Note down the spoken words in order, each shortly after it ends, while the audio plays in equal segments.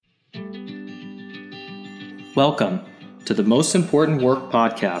Welcome to the Most Important Work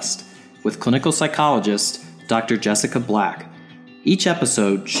podcast with clinical psychologist Dr. Jessica Black. Each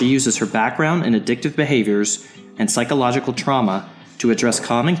episode, she uses her background in addictive behaviors and psychological trauma to address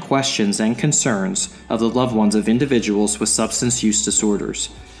common questions and concerns of the loved ones of individuals with substance use disorders.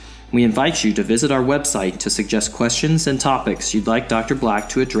 We invite you to visit our website to suggest questions and topics you'd like Dr. Black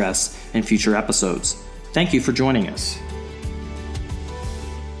to address in future episodes. Thank you for joining us.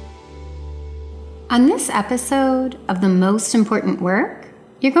 On this episode of The Most Important Work,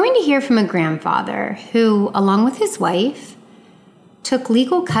 you're going to hear from a grandfather who, along with his wife, took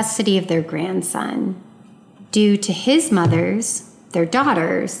legal custody of their grandson due to his mother's, their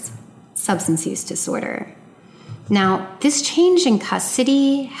daughter's, substance use disorder. Now, this change in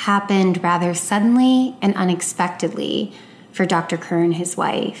custody happened rather suddenly and unexpectedly for Dr. Kerr and his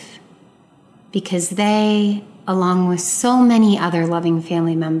wife, because they, along with so many other loving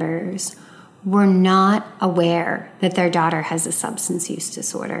family members, were not aware that their daughter has a substance use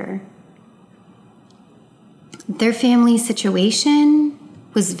disorder. Their family situation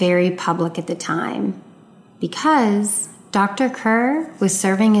was very public at the time because Dr. Kerr was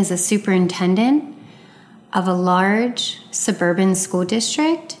serving as a superintendent of a large suburban school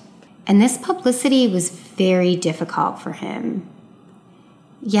district, and this publicity was very difficult for him.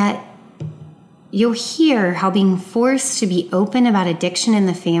 Yet, you'll hear how being forced to be open about addiction in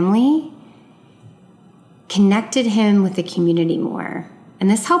the family connected him with the community more, and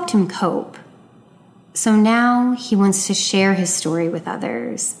this helped him cope. So now he wants to share his story with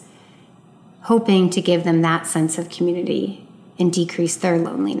others, hoping to give them that sense of community and decrease their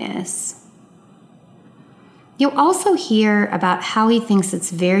loneliness. You'll also hear about how he thinks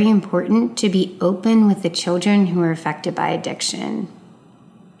it's very important to be open with the children who are affected by addiction.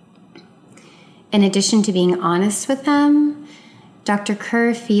 In addition to being honest with them, Dr.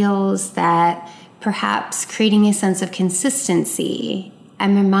 Kerr feels that perhaps creating a sense of consistency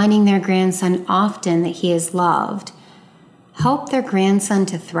and reminding their grandson often that he is loved help their grandson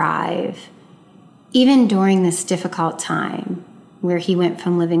to thrive, even during this difficult time where he went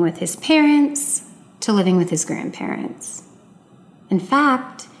from living with his parents to living with his grandparents. In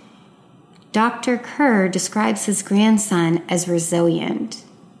fact, Dr. Kerr describes his grandson as resilient,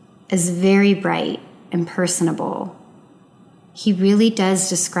 as very bright and personable. He really does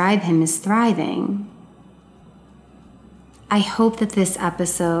describe him as thriving. I hope that this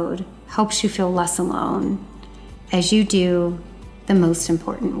episode helps you feel less alone as you do the most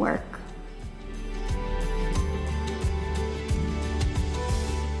important work.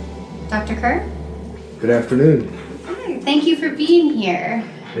 Dr. Kerr? Good afternoon. Hi, thank you for being here.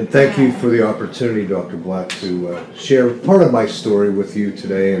 And thank you for the opportunity, Dr. Black, to share part of my story with you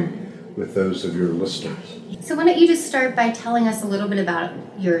today and with those of your listeners. So why don't you just start by telling us a little bit about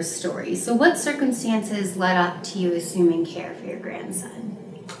your story. So what circumstances led up to you assuming care for your grandson?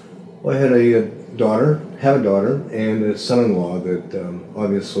 Well, I had a daughter, and a son-in-law that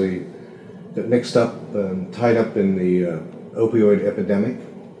obviously got mixed up, tied up in the opioid epidemic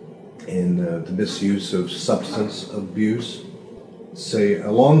and the misuse of substance abuse. It's a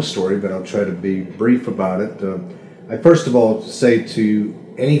long story, but I'll try to be brief about it. I first of all say to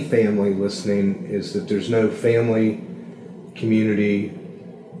any family listening is that there's no family, community,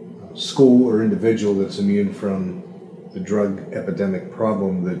 school, or individual that's immune from the drug epidemic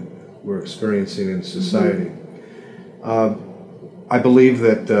problem that we're experiencing in society. I believe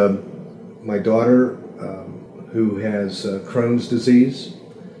that my daughter, who has Crohn's disease,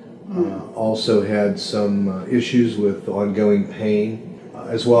 also had some issues with ongoing pain,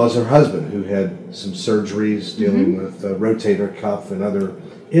 as well as her husband, who had some surgeries dealing with rotator cuff and other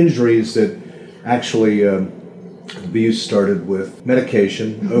injuries that actually abuse started with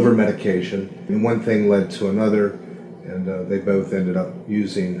medication, over-medication, and one thing led to another, and they both ended up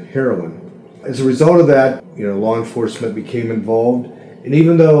using heroin. As a result of that, law enforcement became involved, and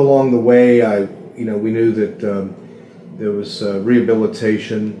even though along the way, we knew that there was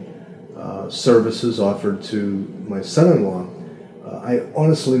rehabilitation services offered to my son-in-law, I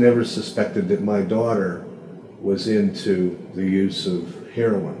honestly never suspected that my daughter was into the use of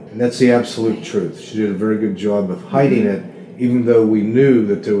heroin. And that's the absolute truth. She did a very good job of hiding it, even though we knew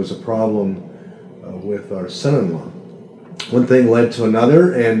that there was a problem with our son-in-law. One thing led to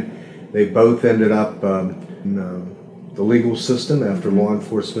another, and they both ended up in the legal system after law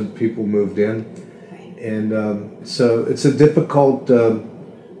enforcement people moved in. And so it's a difficult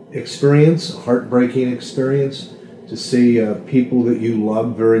experience, a heartbreaking experience, to see people that you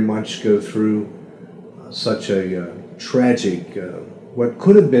love very much go through such a tragic, what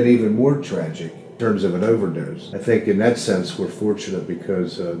could have been even more tragic in terms of an overdose. I think in that sense we're fortunate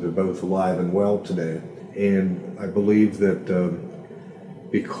because they're both alive and well today. And I believe that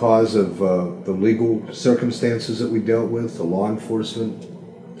because of the legal circumstances that we dealt with, the law enforcement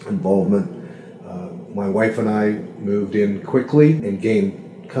involvement, my wife and I moved in quickly and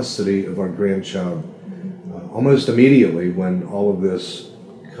gained custody of our grandchild almost immediately when all of this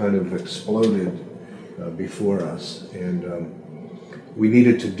kind of exploded before us. And we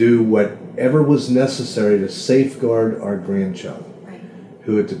needed to do whatever was necessary to safeguard our grandchild,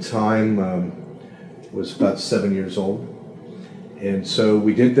 who at the time was about 7 years old. And so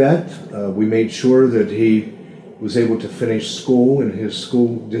we did that. We made sure that he was able to finish school in his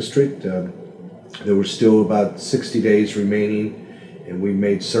school district. There were still about 60 days remaining, and we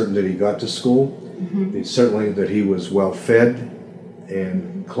made certain that he got to school. Certainly that he was well fed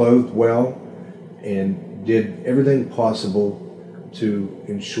and clothed well, and did everything possible to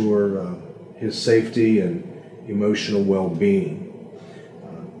ensure his safety and emotional well-being.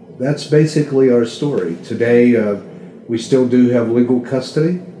 That's basically our story. Today, we still do have legal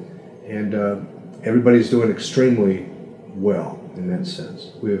custody, and everybody's doing extremely well in that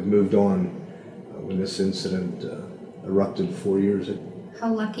sense. We have moved on when this incident erupted 4 years ago.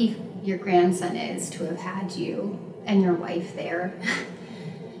 How lucky your grandson is to have had you and your wife there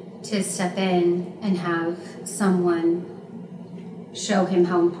to step in and have someone show him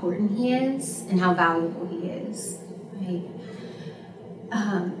how important he is and how valuable he is, right?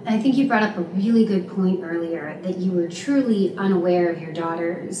 I think you brought up a really good point earlier, that you were truly unaware of your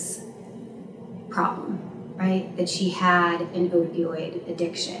daughter's problem, right? That she had an opioid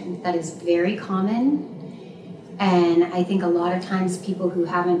addiction. That is very common. And I think a lot of times people who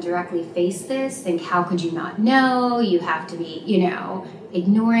haven't directly faced this think, how could you not know? You have to be,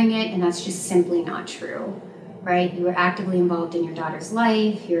 ignoring it. And that's just simply not true, right? You were actively involved in your daughter's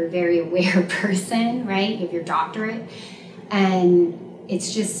life. You're a very aware person, right? You have your doctorate. And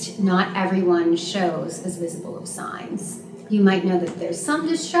it's just not everyone shows as visible of signs. You might know that there's some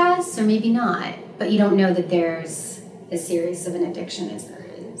distress or maybe not, but you don't know that there's as serious of an addiction as there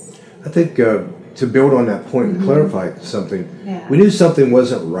is. I think to build on that point and clarify something, we knew something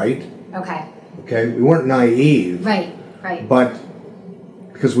wasn't right. Okay, we weren't naive. Right. But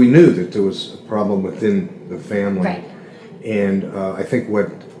because we knew that there was a problem within the family. Right. And I think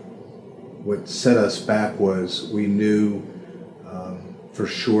what set us back was we knew for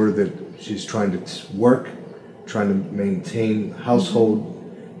sure that she's trying to work, trying to maintain household,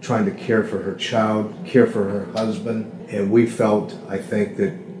 trying to care for her child, care for her husband. And we felt, I think,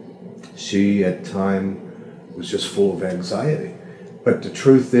 that she at time was just full of anxiety. But the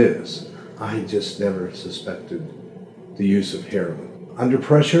truth is, I just never suspected the use of heroin. Under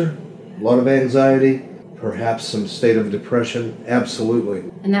pressure, a lot of anxiety, perhaps some state of depression,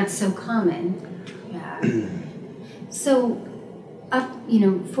 absolutely. And that's so common. Yeah. So,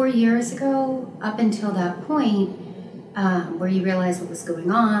 4 years ago, up until that point, where you realized what was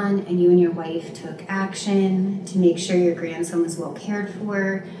going on and you and your wife took action to make sure your grandson was well cared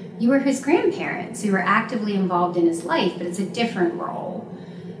for, you were his grandparents. You were actively involved in his life, but it's a different role.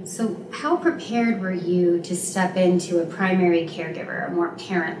 So how prepared were you to step into a primary caregiver, a more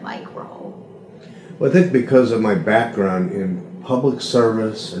parent-like role? Well, I think because of my background in public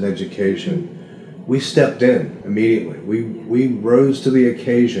service and education, we stepped in immediately. We rose to the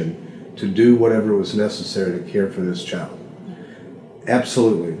occasion to do whatever was necessary to care for this child.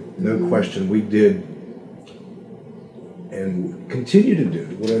 Absolutely, no question. We did and continue to do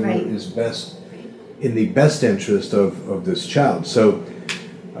whatever is best in the best interest of this child. So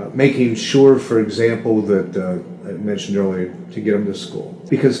making sure, for example, that I mentioned earlier, to get him to school.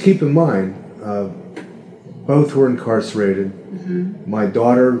 Because keep in mind, both were incarcerated. My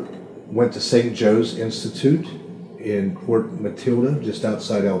daughter went to St. Joe's Institute in Port Matilda, just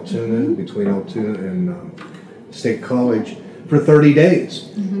outside Altoona, between Altoona and State College, for 30 days.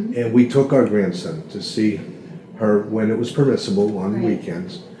 And we took our grandson to see her when it was permissible on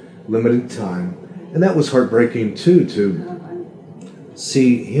weekends, limited time. And that was heartbreaking too, to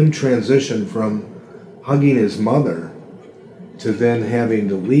see him transition from hugging his mother to then having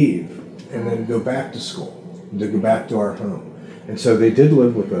to leave and then go back to school, to go back to our home. And so they did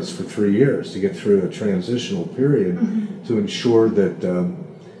live with us for 3 years to get through a transitional period to ensure that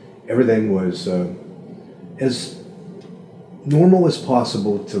everything was as normal as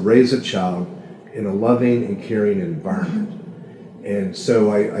possible to raise a child in a loving and caring environment. And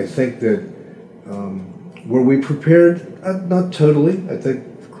so I think that were we prepared? Not totally. I think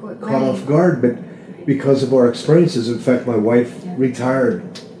caught off guard, but because of our experiences. In fact, my wife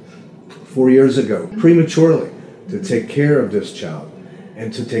retired 4 years ago, prematurely, to take care of this child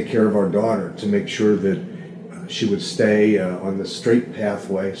and to take care of our daughter, to make sure that she would stay on the straight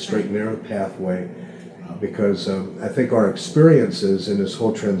and narrow pathway because I think our experiences in this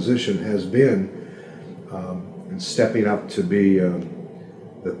whole transition has been in stepping up to be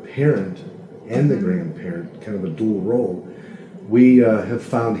the parent and the grandparent, kind of a dual role. We have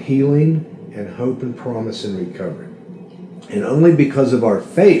found healing and hope and promise in recovery. And only because of our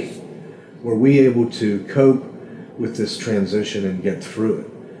faith were we able to cope with this transition and get through it.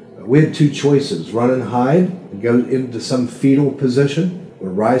 We had two choices: run and hide, and go into some fetal position, or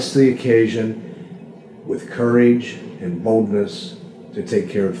rise to the occasion with courage and boldness to take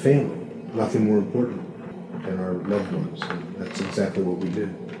care of family. Nothing more important than our loved ones. And that's exactly what we did,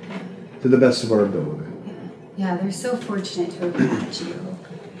 to the best of our ability. Yeah, they're so fortunate to have met you.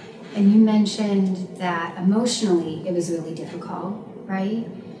 And you mentioned that emotionally it was really difficult, right?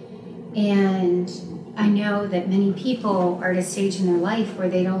 And I know that many people are at a stage in their life where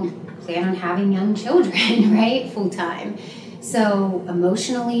they don't plan on having young children, right, full time. So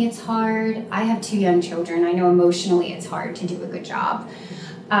emotionally it's hard. I have 2 young children. I know emotionally it's hard to do a good job.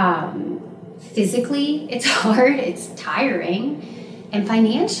 Physically it's hard, it's tiring. And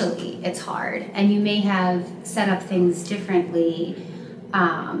financially it's hard. And you may have set up things differently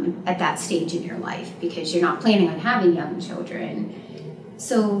at that stage in your life because you're not planning on having young children.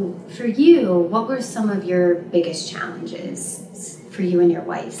 So for you, what were some of your biggest challenges for you and your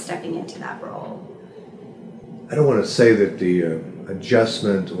wife stepping into that role? I don't want to say that the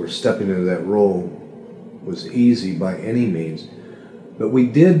adjustment or stepping into that role was easy by any means, but we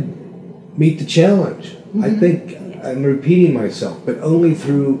did meet the challenge. Mm-hmm. I think I'm repeating myself, but only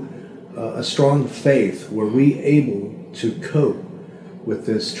through a strong faith were we able to cope with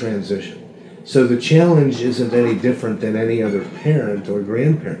this transition. So the challenge isn't any different than any other parent or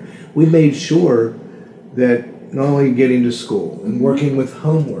grandparent. We made sure that not only getting to school and working with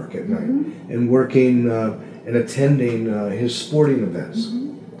homework at night and working and attending his sporting events.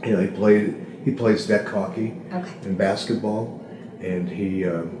 You know, he plays deck hockey and basketball, and he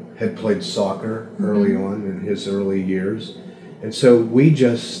had played soccer early on in his early years. And so we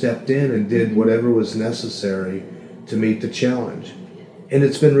just stepped in and did whatever was necessary to meet the challenge. And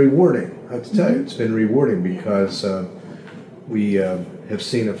it's been rewarding. I have to tell you, it's been rewarding because we have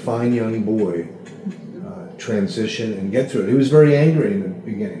seen a fine young boy transition and get through it. He was very angry in the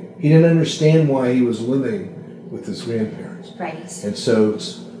beginning. He didn't understand why he was living with his grandparents. Right. And so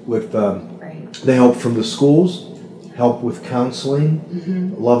with the help from the schools, help with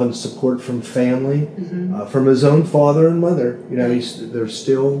counseling, love and support from family, from his own father and mother, you know, they're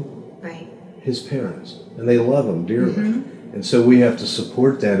still his parents, and they love him dearly. And so we have to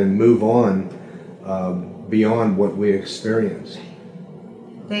support that and move on beyond what we experienced.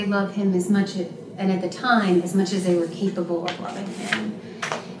 They love him as much, and at the time, as much as they were capable of loving him.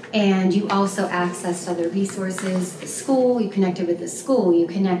 And you also accessed other resources, the school, you connected with the school, you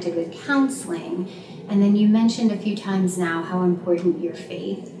connected with counseling. And then you mentioned a few times now how important your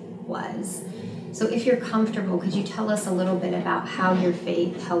faith was. So if you're comfortable, could you tell us a little bit about how your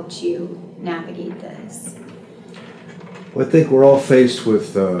faith helped you navigate this? Well, I think we're all faced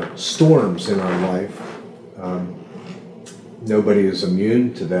with storms in our life. Nobody is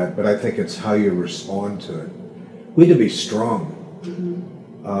immune to that, but I think it's how you respond to it. We need to be strong.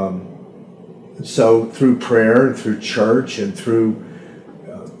 So through prayer and through church and through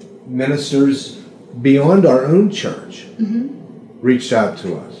ministers beyond our own church reached out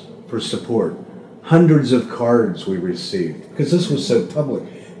to us for support. Hundreds of cards we received because this was so public.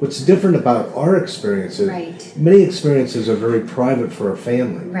 What's different about our experiences, many experiences are very private for a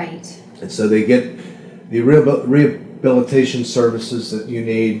family. And so they get the rehabilitation services that you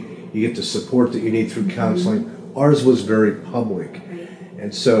need, you get the support that you need through counseling. Ours was very public.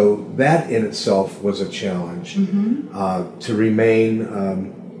 And so that in itself was a challenge to remain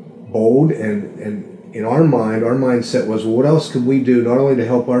bold. And in our mind, our mindset was, well, what else can we do not only to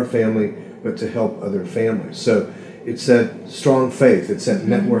help our family, but to help other families? So it's that strong faith. It's that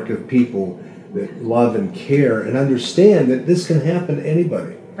network of people that love and care and understand that this can happen to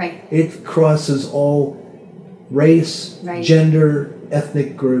anybody. It crosses all race, gender,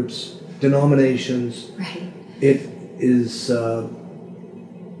 ethnic groups, denominations. It is a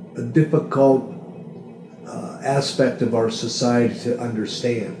difficult aspect of our society to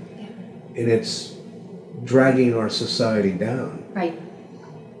understand. And it's dragging our society down.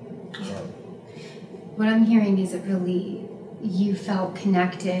 What I'm hearing is that really you felt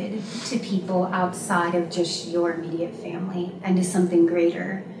connected to people outside of just your immediate family and to something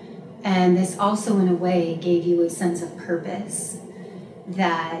greater. And this also, in a way, gave you a sense of purpose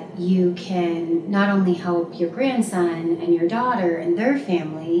that you can not only help your grandson and your daughter and their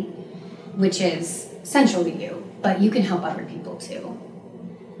family, which is central to you, but you can help other people too.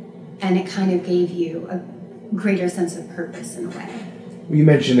 and it kind of gave you a greater sense of purpose in a way. You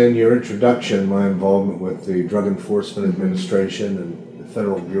mentioned in your introduction my involvement with the Drug Enforcement Administration and the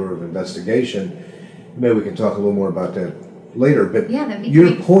Federal Bureau of Investigation. Maybe we can talk a little more about that later. But yeah, that'd be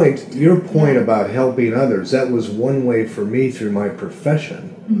your great. your point about helping others, that was one way for me through my profession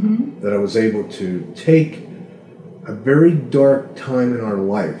that I was able to take a very dark time in our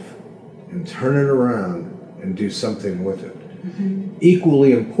life and turn it around and do something with it.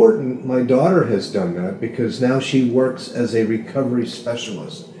 Equally important, my daughter has done that because now she works as a recovery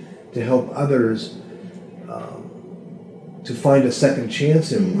specialist to help others to find a second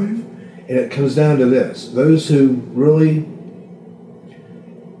chance in life. And it comes down to this: those who really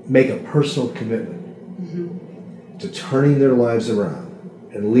make a personal commitment to turning their lives around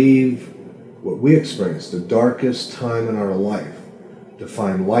and leave what we experienced, the darkest time in our life, to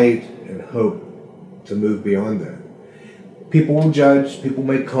find light and hope to move beyond that. People will judge, people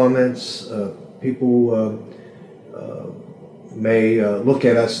make comments, people may look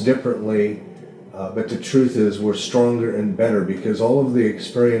at us differently, but the truth is we're stronger and better because all of the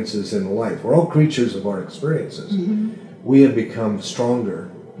experiences in life, we're all creatures of our experiences. We have become stronger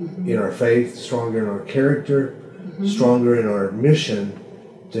in our faith, stronger in our character, stronger in our mission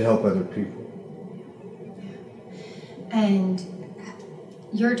to help other people. And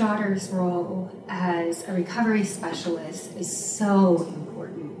your daughter's role as a recovery specialist is so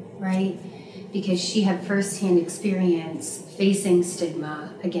important, right? Because she had firsthand experience facing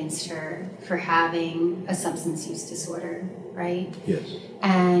stigma against her for having a substance use disorder, right? Yes.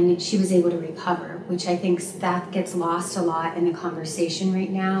 And she was able to recover, which I think that gets lost a lot in the conversation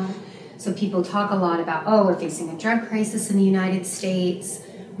right now. So people talk a lot about, oh, we're facing a drug crisis in the United States.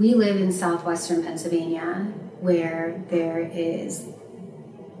 We live in southwestern Pennsylvania, where there is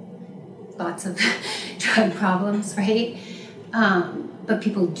lots of drug problems, right? But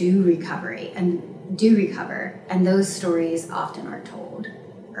people do recover, and those stories often are told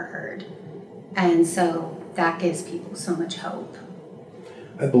or heard. And so that gives people so much hope.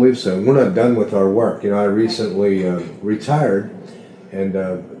 I believe so. We're not done with our work. I recently retired, and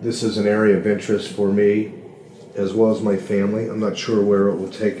this is an area of interest for me as well as my family. I'm not sure where it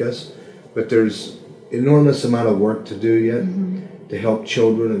will take us, but there's enormous amount of work to do yet to help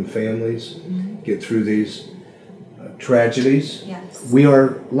children and families get through these tragedies. Yes. We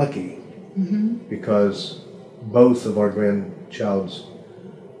are lucky because both of our grandchild's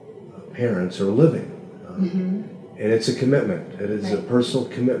parents are living. And it's a commitment. It is a personal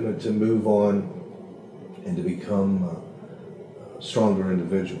commitment to move on and to become stronger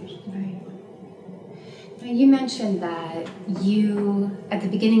individuals. Right. Now, you mentioned that at the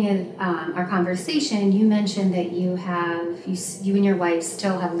beginning of our conversation, you mentioned that you and your wife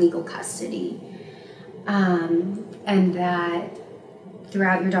still have legal custody. And that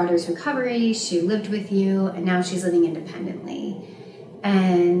throughout your daughter's recovery, she lived with you, and now she's living independently.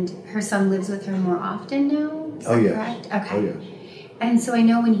 And her son lives with her more often now? Is that correct? Okay. Oh, yes. And so I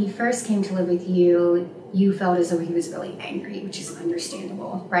know when he first came to live with you, you felt as though he was really angry, which is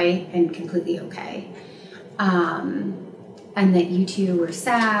understandable, right? And completely okay. And that you two were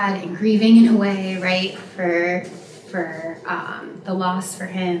sad and grieving in a way, right? For the loss for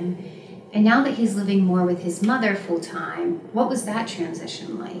him. And now that he's living more with his mother full time, what was that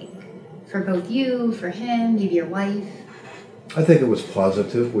transition like? For both you, for him, maybe your wife? I think it was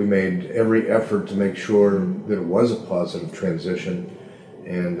positive. We made every effort to make sure that it was a positive transition.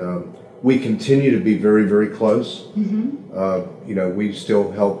 And we continue to be very, very close. We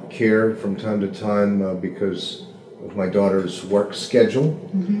still help Kerr from time to time because of my daughter's work schedule.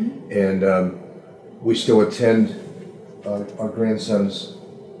 And we still attend our grandson's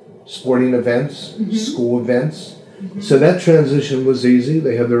sporting events, school events. So that transition was easy.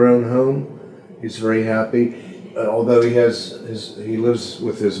 They have their own home. He's very happy. Although he lives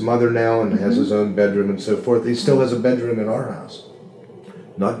with his mother now and has his own bedroom and so forth, he still has a bedroom in our house,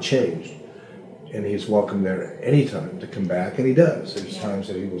 not changed. And he's welcome there anytime to come back, and he does. There's times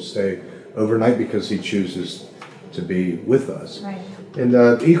that he will stay overnight because he chooses to be with us. Right.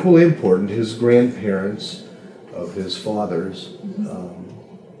 And equally important, his grandparents of his father's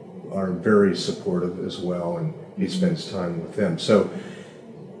are very supportive as well, and he spends time with them. So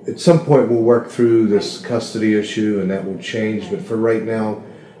at some point we'll work through this custody issue, and that will change. But for right now,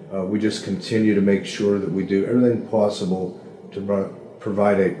 we just continue to make sure that we do everything possible to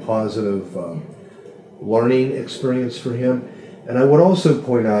provide a positive learning experience for him. And I would also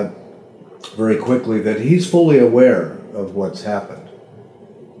point out very quickly that he's fully aware of what's happened.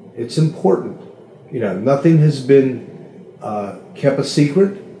 It's important. Nothing has been kept a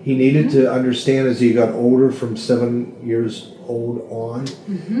secret. He needed to understand as he got older, from 7 years hold on,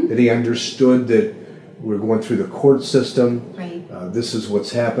 that he understood that we're going through the court system. Right. This is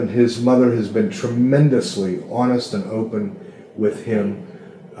what's happened. His mother has been tremendously honest and open with him,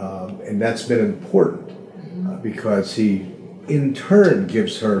 and that's been important because he, in turn,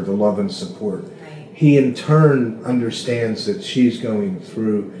 gives her the love and support. Right. He, in turn, understands that she's going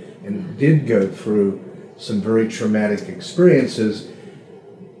through and did go through some very traumatic experiences.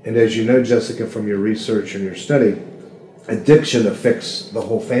 And as you know, Jessica, from your research and your study, addiction affects the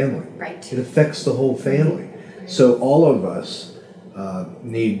whole family. Right. It affects the whole family. Right. So all of us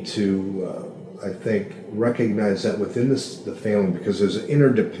need to, I think, recognize that within the family, because there's an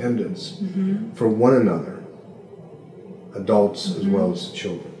interdependence for one another, adults as well as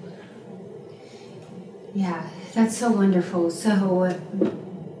children. Yeah, that's so wonderful. So,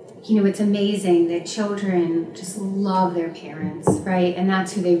 it's amazing that children just love their parents, right? And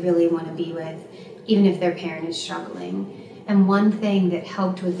that's who they really want to be with, even if their parent is struggling. And one thing that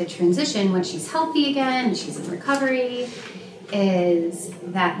helped with the transition when she's healthy again and she's in recovery is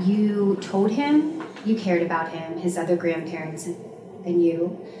that you told him you cared about him, his other grandparents, and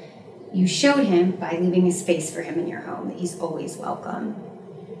you showed him by leaving a space for him in your home that he's always welcome.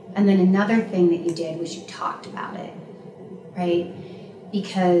 And then another thing that you did was you talked about it, right?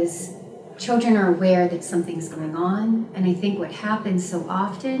 Because children are aware that something's going on, and I think what happens so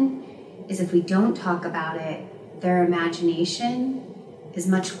often is if we don't talk about it, their imagination is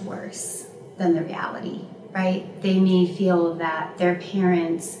much worse than the reality, right? They may feel that their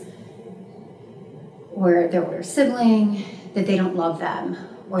parents or their older sibling, that they don't love them,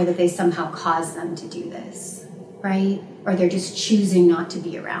 or that they somehow caused them to do this, right? Or they're just choosing not to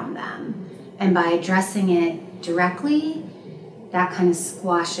be around them. And by addressing it directly, that kind of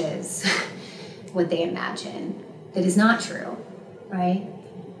squashes what they imagine. That is not true, right?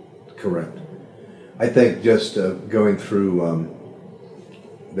 Correct. I think just going through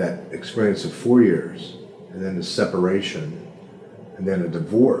that experience of 4 years, and then the separation, and then a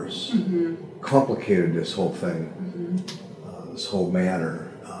divorce, complicated this whole thing, this whole matter.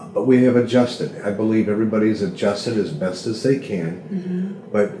 But we have adjusted. I believe everybody's adjusted as best as they can.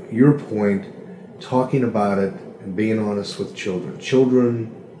 But your point, talking about it and being honest with children.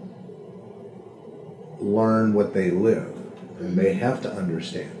 Children learn what they live, and they have to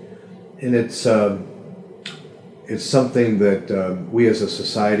understand. And it's something that we as a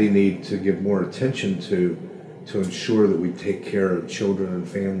society need to give more attention to ensure that we take care of children and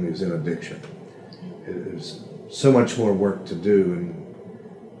families in addiction. There's so much more work to do, and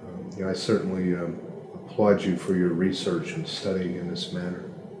I certainly applaud you for your research and study in this matter.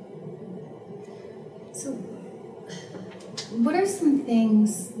 So, what are some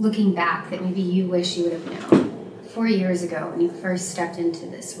things, looking back, that maybe you wish you would have known 4 years ago when you first stepped into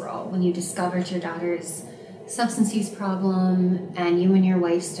this role, when you discovered your daughter's substance use problem and you and your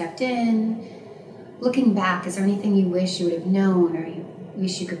wife stepped in? Looking back, is there anything you wish you would have known, or you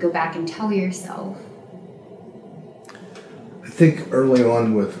wish you could go back and tell yourself? I think early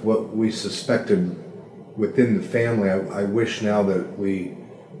on with what we suspected within the family, I wish now that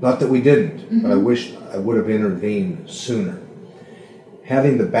not that we didn't, but I wish I would have intervened sooner.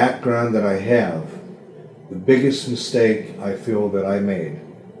 Having the background that I have, the biggest mistake I feel that I made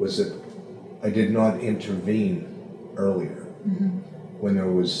was that I did not intervene earlier. When there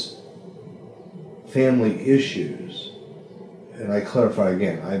was family issues, and I clarify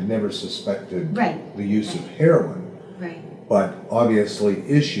again, I've never suspected the use of heroin, but obviously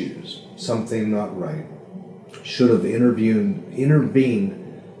issues, something not right, should have intervened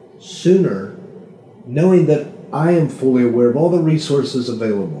sooner, knowing that I am fully aware of all the resources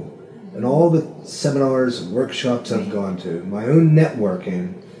available and all the seminars and workshops I've gone to. My own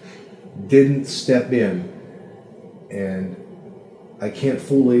networking didn't step in, and I can't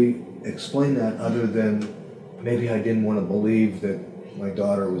fully explain that other than maybe I didn't want to believe that my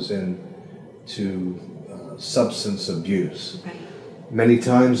daughter was into substance abuse. Many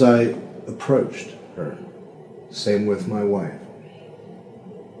times I approached her, same with my wife.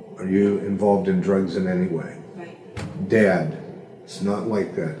 Are you involved in drugs in any way? Dad, it's not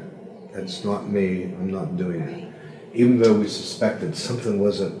like that. That's not me. I'm not doing it. Even though we suspected something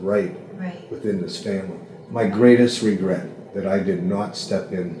wasn't right within this family. My greatest regret that I did not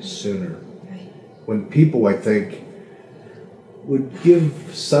step in sooner. When people, I think, would give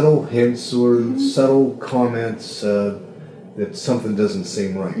subtle hints or subtle comments that something doesn't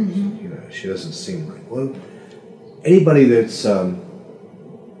seem right. She doesn't seem right. Well, anybody that's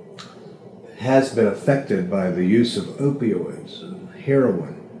has been affected by the use of opioids,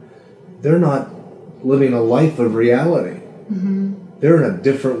 heroin, they're not living a life of reality. They're in a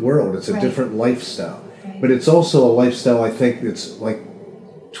different world. It's a different lifestyle. But it's also a lifestyle, I think, that's like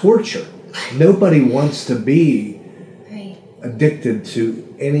torture. Nobody wants to be addicted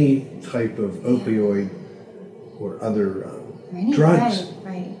to any type of opioid or other drugs.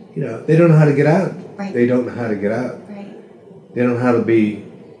 Right. You know, they don't know how to get out. Right. They don't know how to get out. Right. They don't know how to be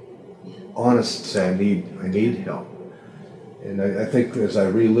honest and say, I need help. And I think as I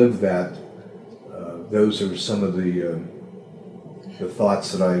relive that, those are some of the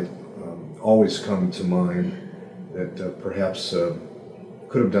thoughts that I always come to mind, that perhaps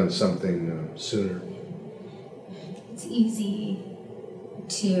could have done something sooner. It's easy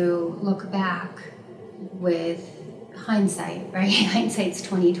to look back with hindsight, right? Hindsight's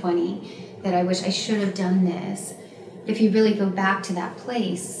 20/20, that I wish I should have done this. But if you really go back to that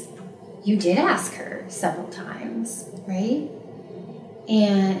place, you did ask her several times, right?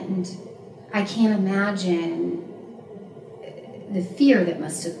 And I can't imagine the fear that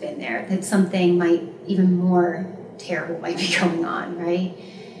must have been there, that something might, even more terrible might be going on, right?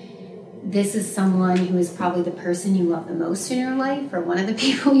 This is someone who is probably the person you love the most in your life, or one of the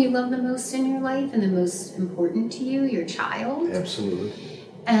people you love the most in your life, and the most important to you, your child. Absolutely.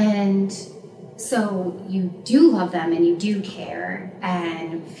 And so you do love them and you do care,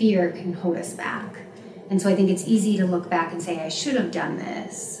 and fear can hold us back. And so I think it's easy to look back and say, I should have done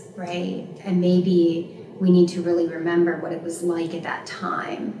this, right? And maybe we need to really remember what it was like at that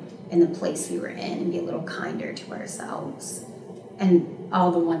time and the place we were in, and be a little kinder to ourselves, and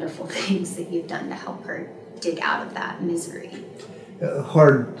all the wonderful things that you've done to help her dig out of that misery.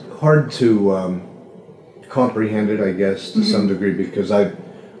 Hard to comprehend it, I guess, to some degree, because I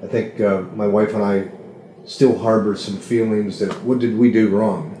think my wife and I still harbor some feelings that, what did we do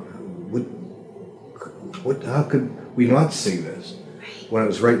wrong? How could we not see this when it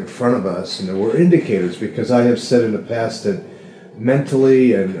was right in front of us? And there were indicators, because I have said in the past that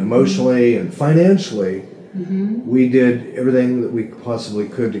mentally and emotionally and financially, we did everything that we possibly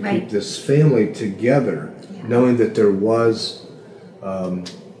could to keep this family together, knowing that there was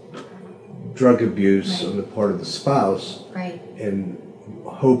drug abuse on the part of the spouse, and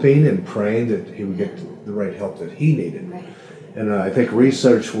hoping and praying that he would get the right help that he needed. And I think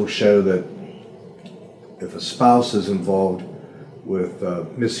research will show that if a spouse is involved with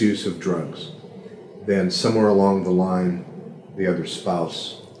misuse of drugs, then somewhere along the line, the other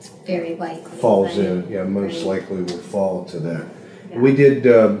spouse very likely falls in. Most likely will fall to that. We did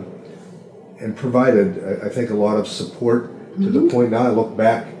and provided, I think, a lot of support to the point now I look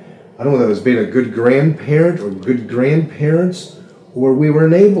back, I don't know if that was being a good grandparent or good grandparents, or we were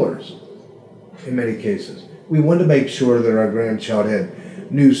enablers in many cases. We wanted to make sure that our grandchild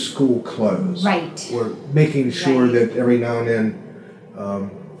had new school clothes. Or making sure that every now and then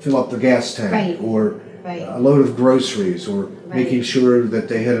fill up the gas tank, or a load of groceries, or making sure that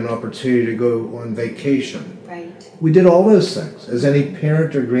they had an opportunity to go on vacation. We did all those things, as any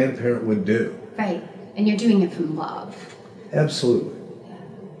parent or grandparent would do. And you're doing it from love. Absolutely.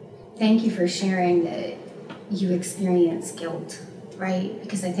 Thank you for sharing that you experience guilt,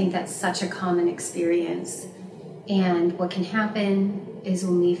 because I think that's such a common experience. And what can happen is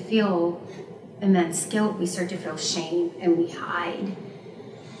when we feel immense guilt, we start to feel shame and we hide,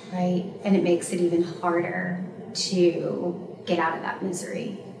 and it makes it even harder to get out of that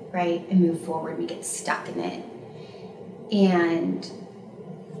misery, and move forward. We get stuck in it. And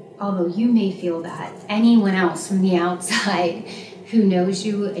although you may feel that, anyone else from the outside who knows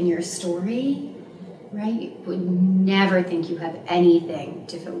you and your story, would never think you have anything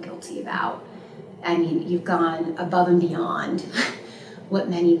to feel guilty about. I mean, you've gone above and beyond what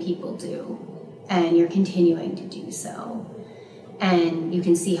many people do, and you're continuing to do so. And you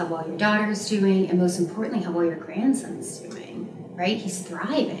can see how well your daughter's doing, and most importantly, how well your grandson's doing, He's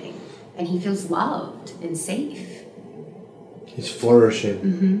thriving, and he feels loved and safe. He's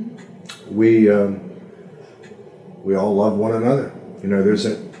flourishing. We all love one another. There's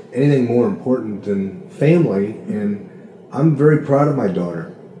anything more important than family, and I'm very proud of my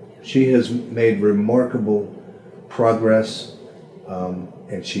daughter. She has made remarkable progress,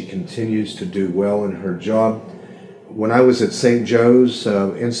 and she continues to do well in her job. When I was at St. Joe's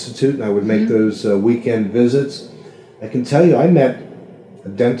Institute, and I would make those weekend visits, I can tell you, I met a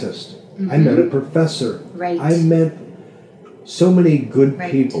dentist. I met a professor. I met so many good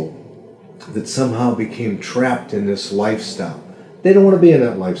people that somehow became trapped in this lifestyle. They don't want to be in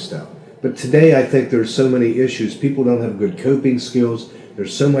that lifestyle. But today, I think there's so many issues. People don't have good coping skills.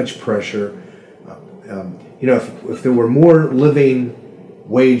 There's so much pressure. If there were more living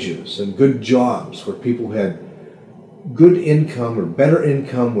wages and good jobs where people had good income or better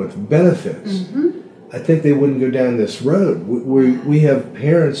income with benefits, I think they wouldn't go down this road. We have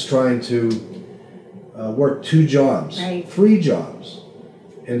parents trying to work 2 jobs, Right. 3 jobs.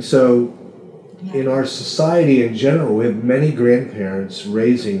 And so in our society in general, we have many grandparents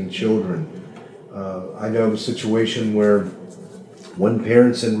raising children. I know of a situation where one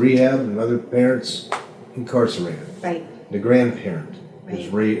parent's in rehab and another parent's incarcerated. Right. The grandparent is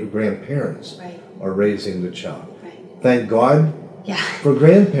grandparents are raising the child. Thank God for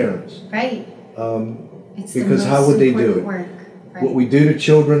grandparents. Right. It's Because how would they do it? Work. Right. What we do to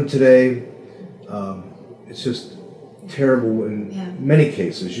children today, it's just terrible in many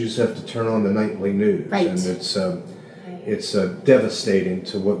cases. You just have to turn on the nightly news, and it's devastating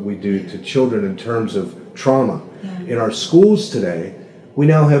to what we do to children in terms of trauma. In our schools today, we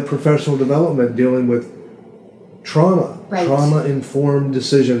now have professional development dealing with trauma, trauma-informed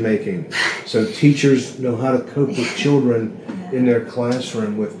decision making. So teachers know how to cope with children in their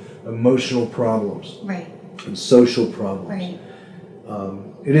classroom with emotional problems and social problems.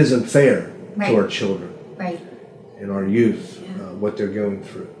 It isn't fair to our children and our youth what they're going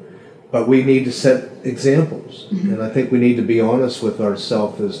through. But we need to set examples. And I think we need to be honest with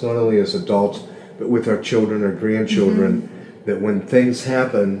ourselves, as not only as adults, but with our children or grandchildren, that when things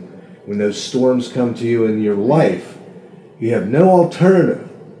happen, when those storms come to you in your life, you have no alternative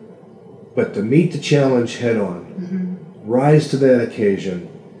but to meet the challenge head on, rise to that occasion,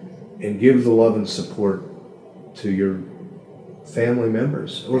 and give the love and support to your family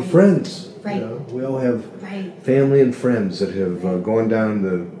members or friends. You know, we all have family and friends that have gone down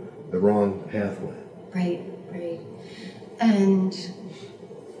the wrong pathway. Right. And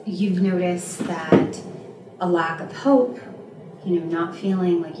you've noticed that a lack of hope, not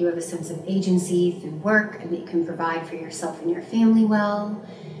feeling like you have a sense of agency through work and that you can provide for yourself and your family well.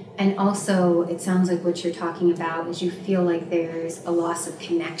 And also, it sounds like what you're talking about is you feel like there's a loss of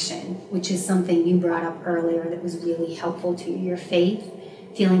connection, which is something you brought up earlier that was really helpful to you, your faith,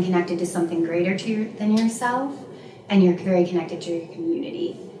 feeling connected to something greater than yourself, and you're very connected to your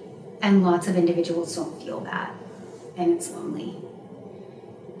community. And lots of individuals don't feel that, and it's lonely.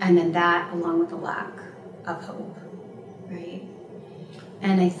 And then that, along with a lack of hope, right?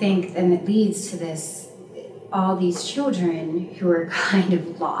 And I think then it leads to this, all these children who are kind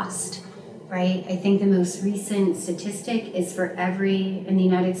of lost, right? I think the most recent statistic is in the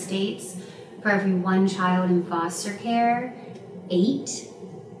United States, for every 1 child in foster care, 8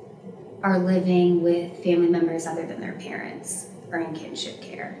 are living with family members other than their parents or in kinship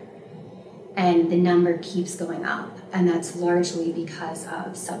care. And the number keeps going up, and that's largely because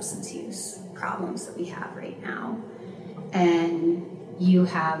of substance use problems that we have right now. And you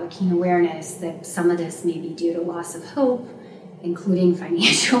have a keen awareness that some of this may be due to loss of hope, including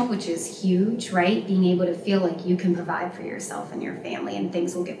financial, which is huge, right? Being able to feel like you can provide for yourself and your family and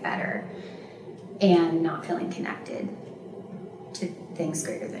things will get better, and not feeling connected to things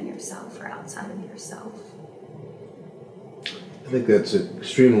greater than yourself or outside of yourself. I think that's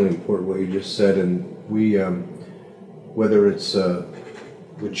extremely important what you just said, and we, whether it's the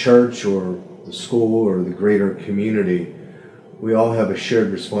church or the school or the greater community, we all have a shared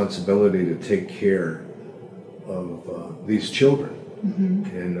responsibility to take care of these children.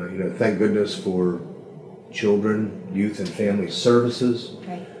 And thank goodness for children, youth, and family services.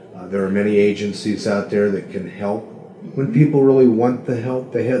 There are many agencies out there that can help. When people really want the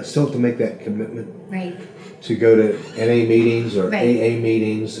help, they still have to make that commitment. To go to NA meetings or AA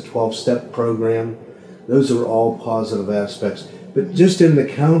meetings, the 12-step program. Those are all positive aspects. But just in the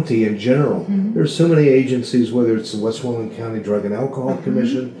county in general, there's so many agencies, whether it's the Westmoreland County Drug and Alcohol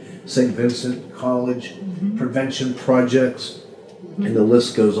Commission, St. Vincent College, prevention projects, and the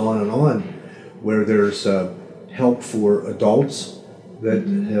list goes on, where there's help for adults that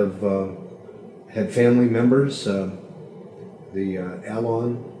have had family members, the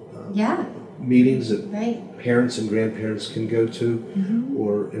Al-Anon meetings that parents and grandparents can go to,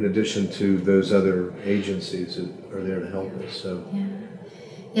 or in addition to those other agencies that are there to help us. So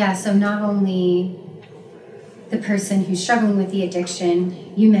so not only the person who's struggling with the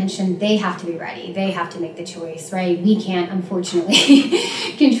addiction, you mentioned they have to be ready. They have to make the choice, right? We can't, unfortunately,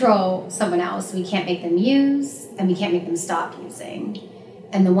 control someone else. We can't make them use, and we can't make them stop using.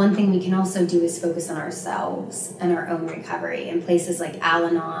 And the one thing we can also do is focus on ourselves and our own recovery in places like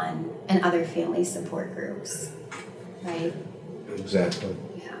Al-Anon and other family support groups, right? Exactly.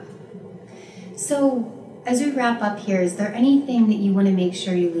 So as we wrap up here, is there anything that you want to make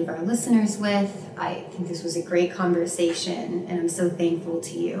sure you leave our listeners with? I think this was a great conversation, and I'm so thankful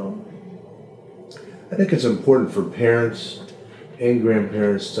to you. I think it's important for parents and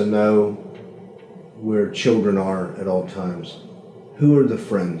grandparents to know where children are at all times. Who are the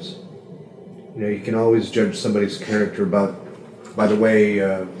friends? You can always judge somebody's character by the way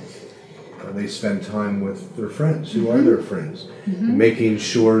they spend time with their friends. Who are their friends? And making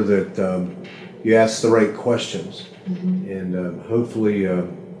sure that you ask the right questions. And hopefully,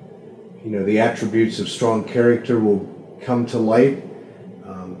 the attributes of strong character will come to light.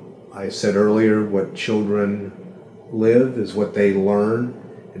 I said earlier, what children live is what they learn.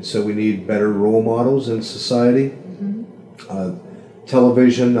 And so we need better role models in society.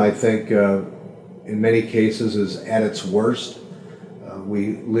 Television, I think, in many cases is at its worst.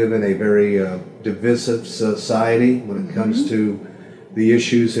 We live in a very divisive society when it comes to the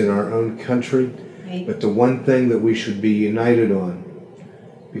issues in our own country. Right. But the one thing that we should be united on,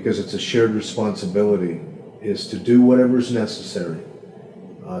 because it's a shared responsibility, is to do whatever's necessary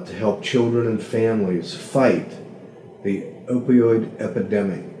to help children and families fight the opioid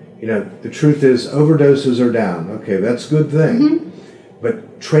epidemic. The truth is overdoses are down. Okay, that's a good thing.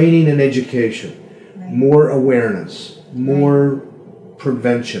 But training and education, more awareness, more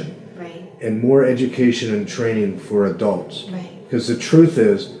prevention, and more education and training for adults. Because the truth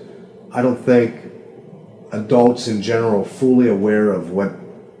is, I don't think adults in general are fully aware of what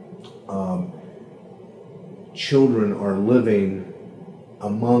children are living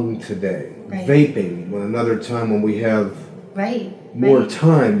among today. Vaping, another time when we have more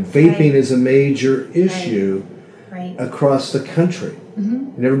time, vaping is a major issue across the country.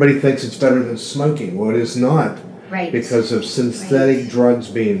 And everybody thinks it's better than smoking. Well, it is not. Because of synthetic drugs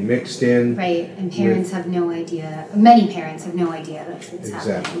being mixed in. And parents have no idea. Many parents have no idea that's what's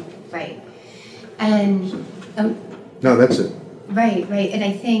happening. And no, that's it. And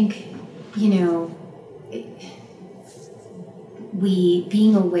I think, we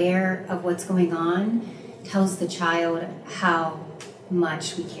being aware of what's going on tells the child how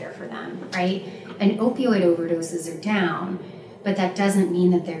much we care for them, And opioid overdoses are down, but that doesn't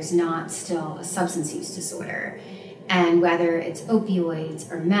mean that there's not still a substance use disorder. And whether it's opioids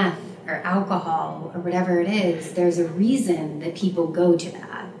or meth or alcohol or whatever it is, there's a reason that people go to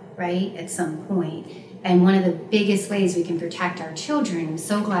that, at some point. And one of the biggest ways we can protect our children, I'm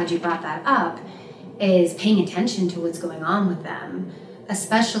so glad you brought that up, is paying attention to what's going on with them,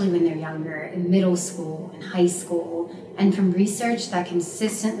 especially when they're younger, in middle school and high school. And from research that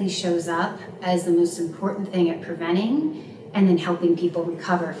consistently shows up as the most important thing at preventing and then helping people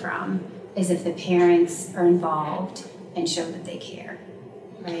recover from is if the parents are involved and show that they care,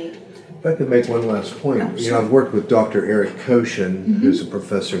 If I could make one last point. I've worked with Dr. Eric Koshin, who's a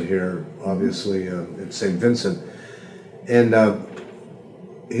professor here, obviously, at St. Vincent. And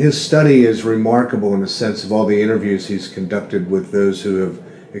his study is remarkable in the sense of all the interviews he's conducted with those who have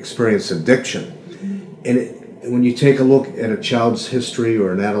experienced addiction. And when you take a look at a child's history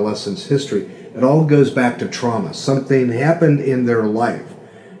or an adolescent's history, it all goes back to trauma. Something happened in their life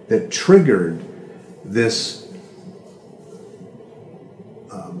that triggered this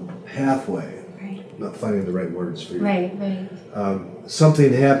pathway. Not finding the right words for you.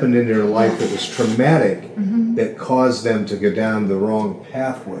 Something happened in their life that was traumatic that caused them to go down the wrong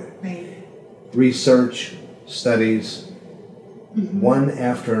pathway. Research, studies, one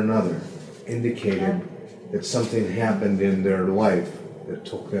after another, indicated that something happened in their life that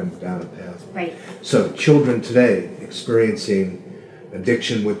took them down a pathway. So children today experiencing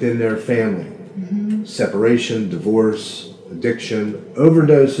addiction within their family, separation, divorce, addiction,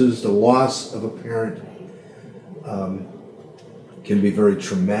 overdoses, the loss of a parent, can be very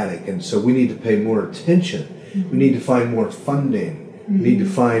traumatic. And so we need to pay more attention. We need to find more funding. We need to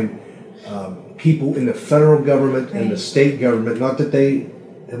find people in the federal government and the state government, not that they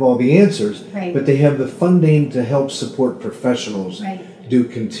have all the answers, but they have the funding to help support professionals do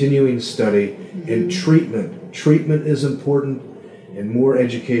continuing study and treatment. Treatment is important, and more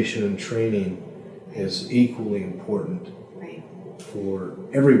education and training is equally important for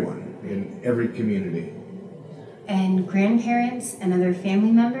everyone in every community. And grandparents and other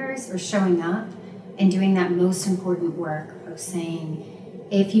family members are showing up and doing that most important work of saying,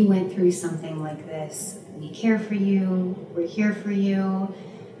 if you went through something like this, we care for you, we're here for you,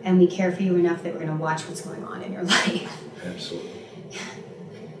 and we care for you enough that we're going to watch what's going on in your life. Absolutely.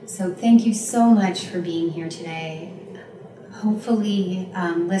 So thank you so much for being here today. Hopefully,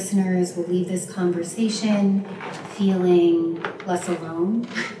 listeners will leave this conversation feeling less alone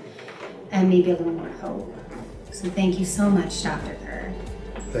and maybe a little more hope. So thank you so much, Dr. Kerr.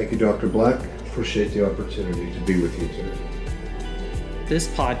 Thank you, Dr. Black. Appreciate the opportunity to be with you today. This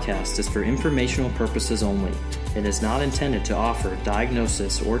podcast is for informational purposes only. It is not intended to offer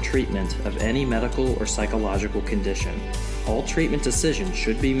diagnosis or treatment of any medical or psychological condition. All treatment decisions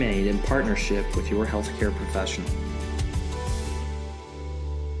should be made in partnership with your healthcare professional.